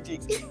somebody.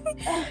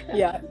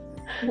 The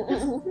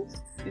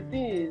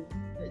thing is,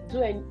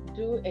 do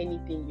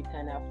anything you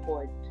can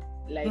afford.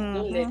 Like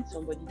don't let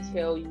somebody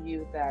tell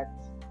you that,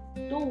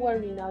 don't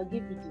worry, I'll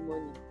give you the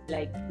money.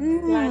 Like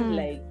plan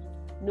like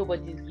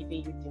nobody's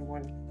giving you the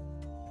money.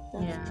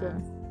 That's true.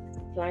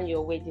 Plan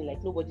your wedding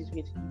like nobody's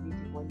going to give you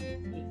the money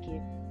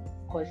again,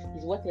 because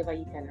it's whatever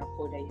you can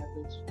afford that you are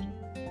going to do.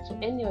 So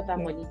any other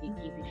money they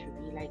give you should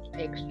be like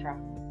extra.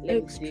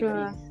 Because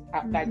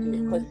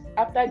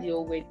after the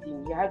whole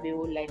wedding, you have a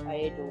whole life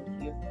ahead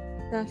of you.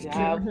 That's you true.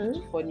 have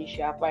to furnish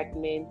your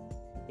apartment,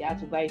 you have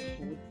to buy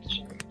food,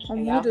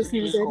 and you have to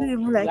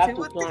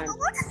plan.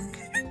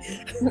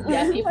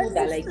 There are people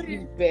that like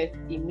give birth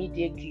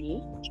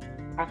immediately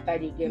after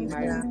they get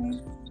married.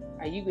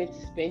 Are you going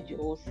to spend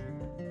your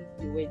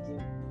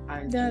wedding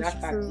and not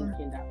start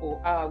thinking that, how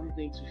are we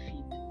going to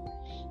feed?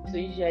 So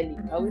usually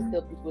I always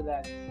tell people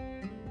that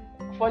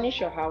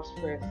furnish your house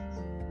first.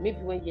 Maybe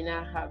when you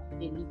now have a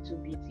little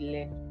bit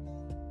left,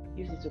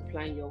 use it to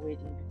plan your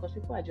wedding, because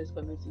people are just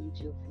coming to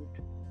eat your food.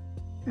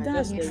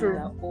 That's true.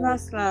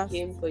 That, you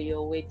came for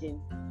your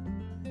wedding.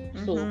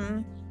 So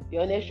the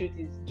honest truth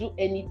is, do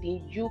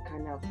anything you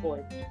can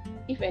afford.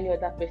 if any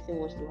other person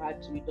wants to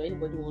add to it or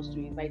anybody wants to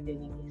invite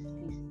any guests,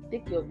 please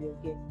take care of your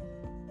guests.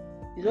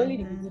 It's only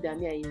the people that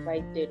I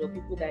invited or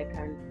people that I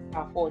can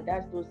afford.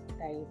 That's those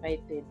that I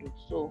invited.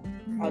 So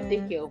I'll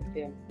take care of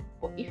them.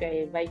 But if you're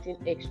inviting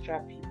extra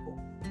people,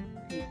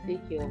 please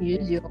take care of Use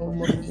them. your own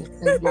money.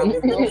 I will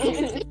not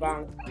break the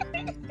bank.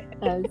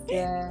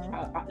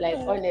 Like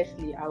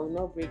honestly, I will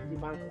not break the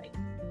bank. Like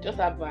just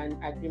have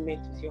an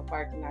agreement with your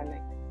partner.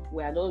 Like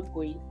we are not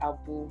going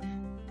above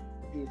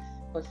this.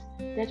 Because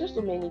there are just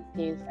so many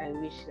things I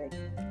wish like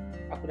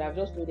I could have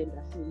just told them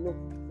that say no,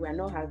 we are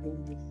not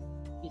having this.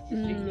 It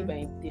is strictly by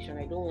invitation.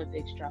 I don't want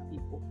extra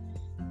people.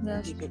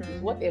 That's true.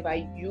 Whatever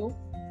you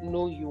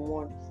know you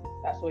want,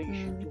 that's what you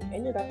should do.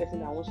 Any other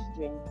person that wants to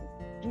do anything,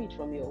 do it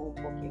from your own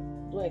pocket.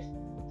 Don't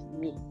expect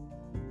me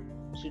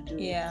to do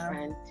it.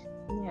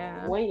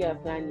 And when you are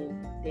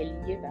planning,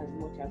 delegate as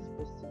much as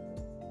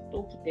possible.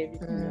 Don't put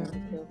everything on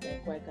yourself.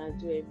 Like, oh, I can't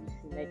do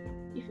everything. Like,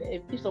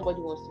 if somebody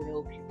wants to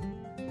help you,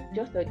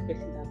 just tell the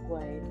person that go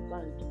ahead, go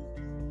and do it.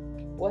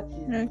 What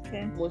is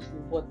most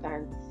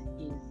important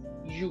is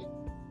you,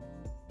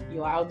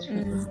 your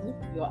outfit,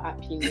 your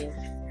happiness,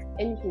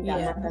 anything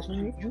that matters to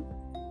you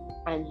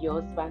and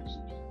your husband to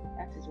be.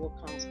 That is what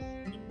counts.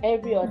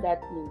 Every other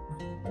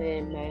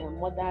thing, my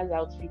mother's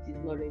outfit is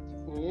not ready.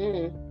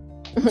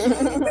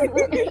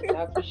 The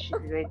outfit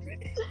should be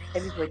ready.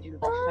 Everybody will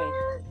be fine.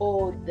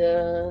 Oh,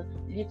 the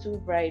little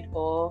bride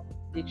or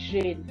the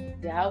train,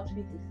 the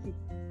outfit is sick.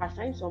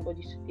 Assign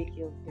somebody to take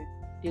care of them.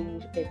 They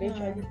will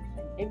eventually be fine.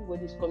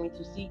 Everybody's coming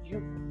to see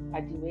you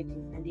at the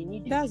wedding and they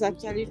need you. That's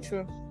actually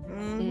true.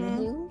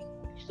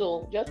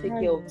 So just take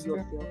care of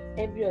yourself.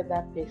 Every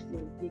other person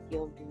will take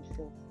care of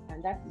themselves.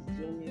 And that is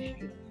the only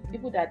truth.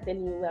 People that are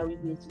telling you where are we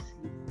going to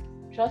sleep,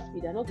 trust me,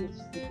 they're not going to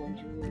sleep on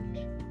the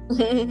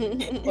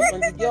road. But on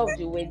the day of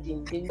the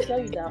wedding, they will tell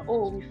you that,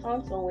 oh, we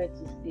found somewhere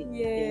to stay.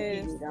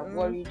 Yes. You have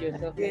worried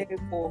yourself like,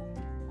 oh,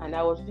 and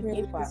I was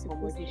looking for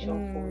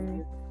accommodation for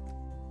you.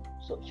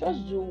 So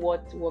just do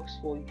what works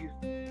for you.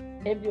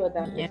 Every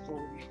other person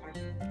will be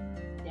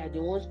fine. They are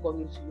the ones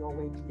coming to your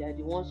wedding. They are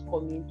the ones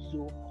coming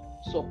to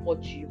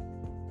support you.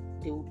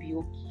 They will be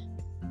okay.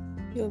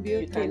 You'll be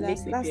okay. You can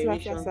make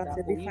preparations that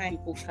only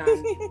people can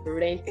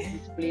rent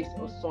this place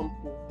or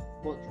something,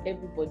 but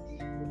everybody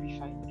will be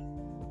fine.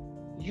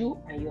 You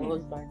and your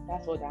husband,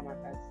 that's all that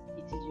matters.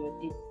 It is your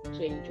day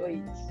to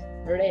enjoy it,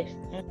 rest,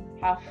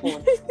 have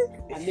fun,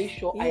 and make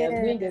sure I am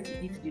going there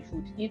to eat the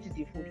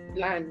food.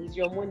 Plan, it's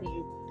your money.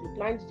 You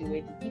planned the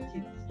wedding, eat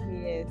it.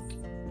 Yes.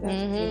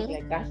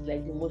 That's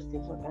like the most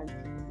important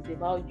thing. It's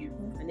about you,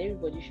 and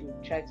everybody should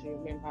try to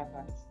remember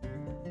that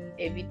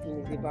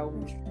everything is about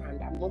me,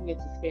 and I'm not going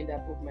to spend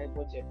above my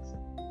budget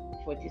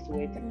for this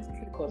wedding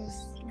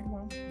because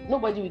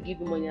nobody will give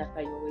you money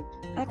after your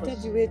wedding. After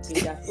the wedding,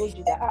 they have told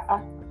you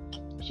that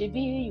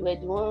Shebi, you were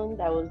the one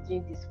that was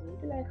doing this for me.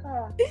 Be like,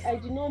 I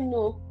do not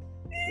know.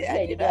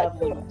 I did not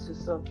have money to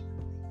solve.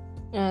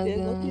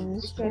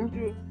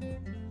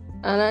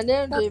 And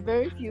then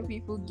very few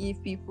people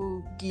give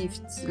people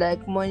gifts,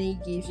 like money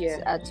gifts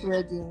at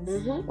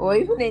weddings, or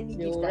even any gift.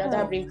 They'll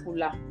rather bring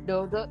cooler.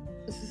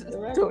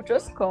 They'll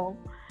just come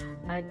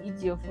and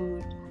eat your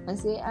food and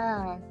say,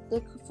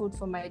 take food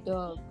for my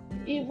dog.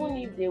 Even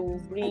if they will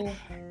bring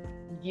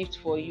gift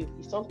for you,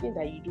 it's something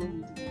that you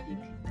don't need immediately.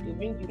 They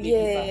bring you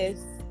baby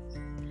bags.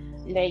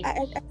 Like,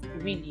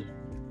 really.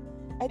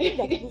 I think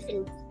that people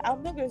should.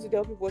 I'm not going to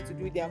tell people what to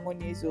do with their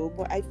money,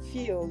 but I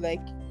feel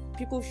like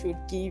people should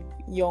give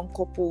young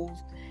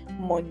couples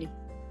money,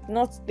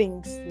 not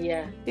things.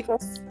 Yeah.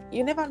 Because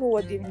you never know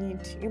what they need.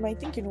 You might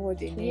think you know what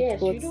they need. Yes,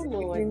 but you don't know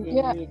what they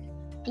need.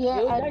 Yeah,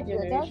 the older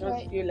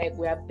generations feel like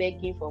we are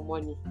begging for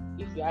money.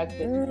 If you ask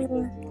them to give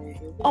us money,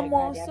 they'll be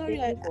like,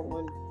 sorry, for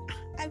money.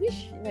 I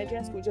wish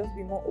Nigerians could just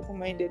be more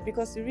open-minded,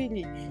 because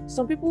really,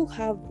 some people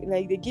have,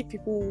 like, they give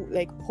people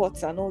like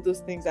pots and all those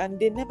things, and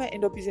they never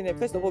end up using them.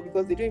 First of all,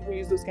 because they don't even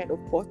use those kind of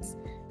pots,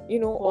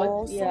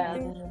 or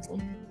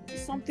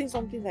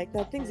something like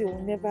that. Things they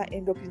will never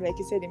end up using. Like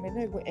you said, they may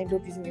not even end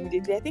up using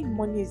immediately. I think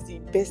money is the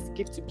best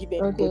gift to give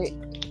anybody.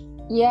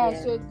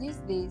 So these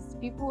days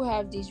people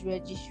have this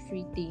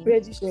registry thing.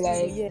 So so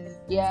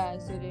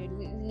they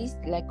list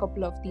like a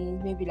couple of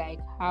things, maybe like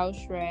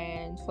house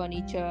rent,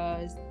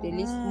 furniture. They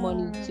list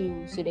money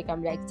too, so they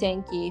can be like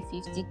 10k,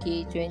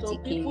 50k, 20k. So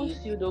people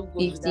still don't go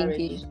to that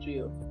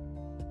registry.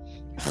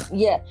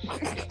 Yeah.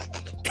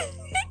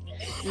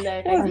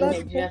 Like, I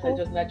think Nigerians are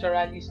just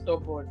naturally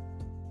stubborn.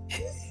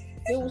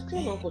 They will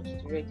still not go to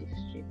the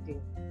registry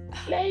thing.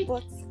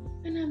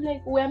 And I'm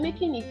like, we are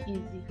making it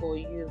easy for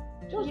you.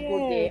 Just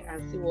go there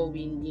and see what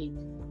we need.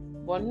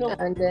 But no,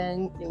 and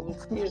then they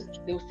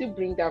will still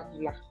bring that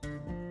cooler.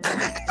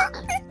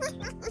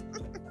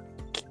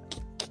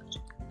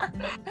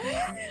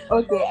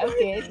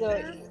 Okay. So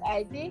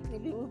I think the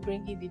people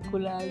bringing the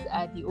coolers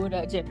are the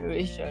older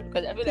generation,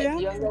 because I feel like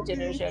the younger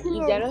generation,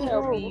 if they're not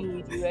helping you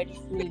with the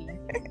registry,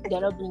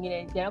 they're not bringing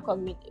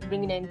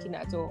anything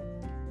at all.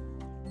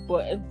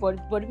 But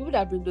the people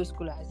that bring those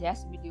coolers, it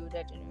has to be the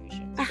older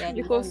generation.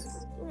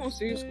 Because who wants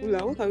to use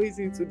cooler? What are we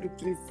using to do,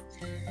 please?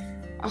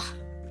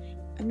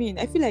 I mean,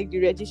 I feel like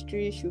the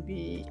registry should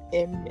be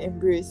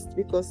embraced,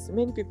 because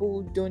many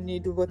people don't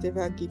need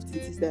whatever gift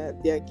it is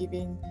that they are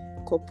giving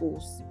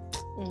couples.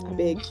 I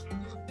beg,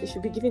 they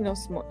should be giving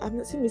us more. I'm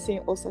not seeing me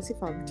saying us as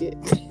if I'm there.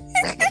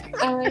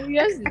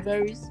 Yours is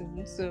very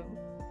soon, so.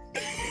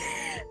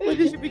 But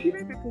they should be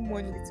giving people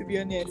money, to be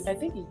honest. I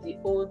think it's the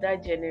older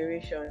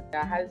generation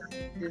that has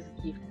this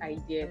gift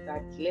idea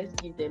that let's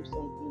give them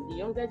something. The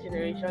younger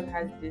generation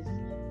has this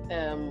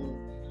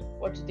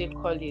what do they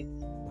call it?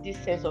 This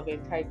sense of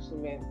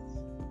entitlement.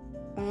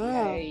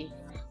 Like,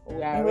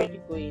 we are already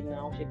going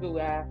now.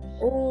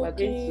 We're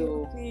going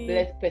to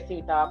bless person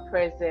with our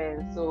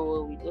presence,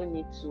 so we don't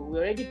need to. We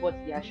already bought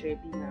the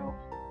ashrebi now.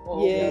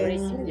 Or we're already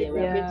there.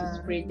 We're going to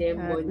spray them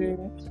money,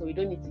 so we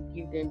don't need to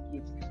give them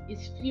gifts.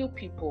 It's few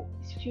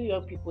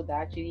young people that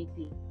actually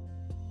think,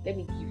 let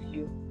me give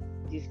you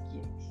this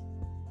gift.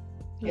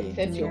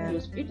 Except your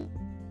close people.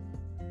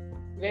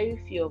 Very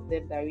few of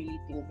them that really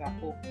think that,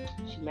 oh,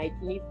 she might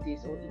need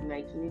this or he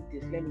might need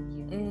this, let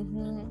me give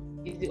you.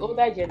 It's the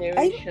older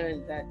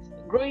generation that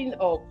growing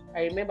up,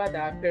 I remember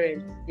that our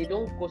parents, they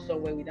don't go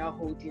somewhere without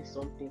holding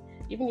something.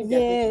 Even if they're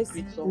going to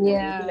treat someone,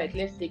 they'll be like,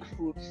 let's take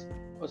fruits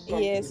or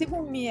something. Yes,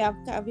 even me,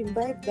 I've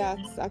imbibed that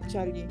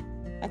actually.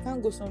 I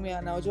can't go somewhere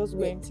and I'll just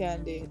go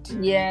empty-handed.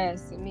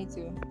 Yes, me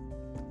too.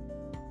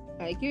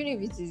 Like, even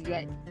if it is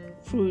like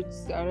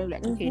fruits, I'll be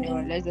like, okay,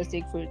 no, let's just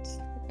take fruits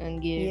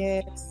and give.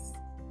 Yes.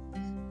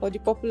 Or the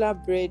popular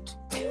bread.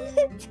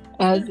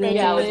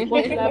 The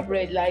popular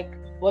bread, like,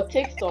 but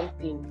take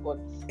something. But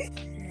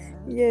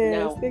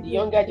now the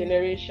younger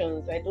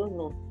generations, I don't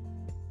know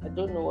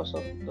what's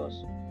up with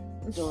us.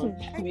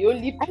 We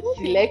only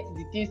select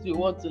the things we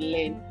want to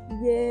learn.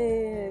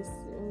 Yes,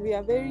 we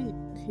are very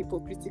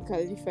hypocritical,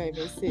 if I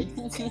may say.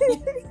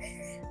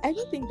 I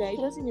don't think that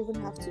it doesn't even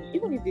have to,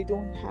 even if they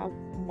don't have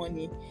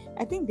money,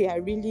 I think they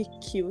are really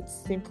cute,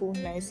 simple,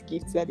 nice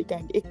gifts that they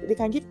can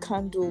give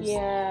candles.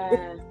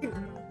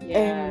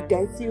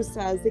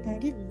 Diffusers. They can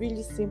give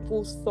really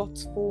simple,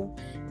 thoughtful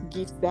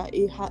gifts that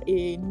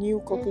a new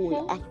couple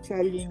will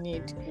actually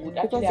need.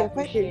 Because they're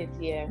quite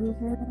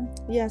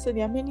so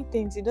there are many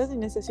things. It doesn't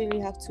necessarily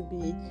have to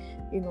be,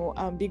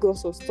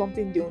 ambiguous or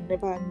something they'll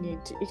never need.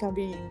 It can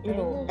be,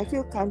 I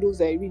feel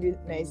candles are a really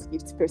nice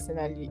gift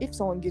personally. If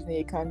someone gives me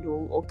a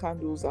candle or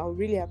candles, I'll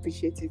really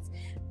appreciate it.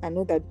 I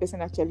know that the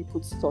person actually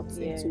puts thoughts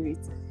into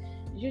it.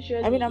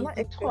 Usually, I mean, I'm not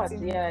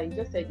expecting. You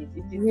just said it.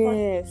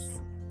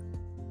 Yes.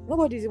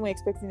 Nobody's even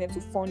expecting them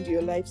to fund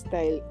your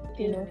lifestyle.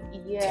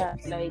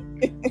 Like,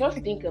 just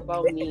think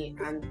about me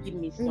and give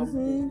me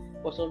something.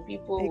 But some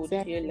people would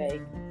feel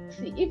like,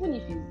 see, even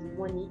if it's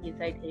money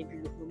inside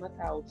envelope, no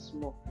matter how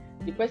small,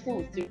 the person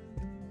will still.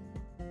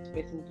 This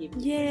person gave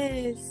me.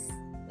 Yes.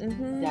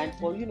 Than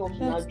for you not to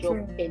now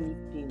drop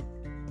anything.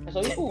 And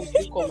some people will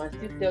still come and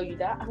still tell you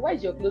that, why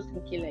is your clothes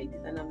looking like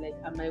this? And I'm like,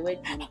 at my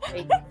wedding.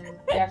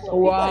 There are some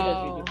people are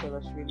just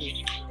ridiculous,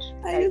 really.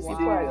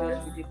 People are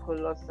just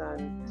ridiculous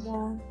and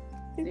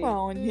people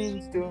are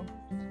unhinged though.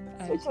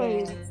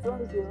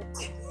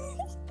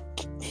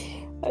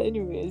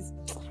 Anyways,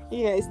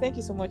 guys, thank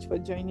you so much for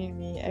joining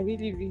me. I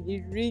really,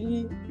 really,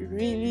 really,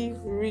 really,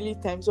 really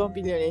times 1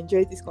 billion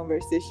enjoyed this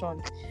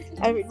conversation.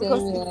 I mean,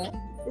 because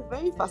it's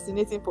very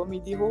fascinating for me,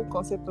 the whole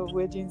concept of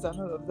weddings and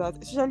all of that,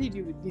 especially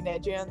the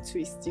Nigerian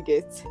twist you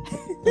get. So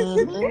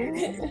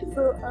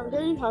I'm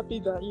very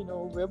happy that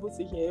we're able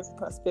to hear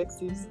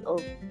perspectives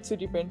of 2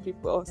 different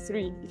people, or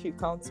 3 if you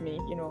count me,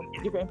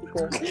 different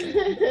people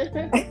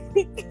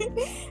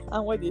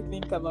and what they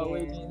think about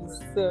weddings.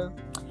 So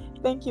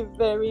thank you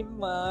very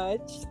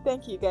much.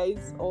 Thank you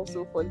guys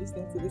also for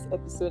listening to this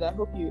episode. I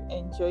hope you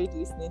enjoyed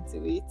listening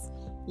to it.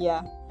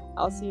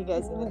 I'll see you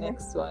guys in the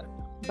next one.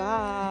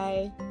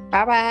 Bye.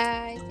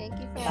 Bye. Thank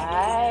you.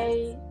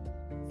 Bye.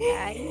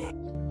 Bye.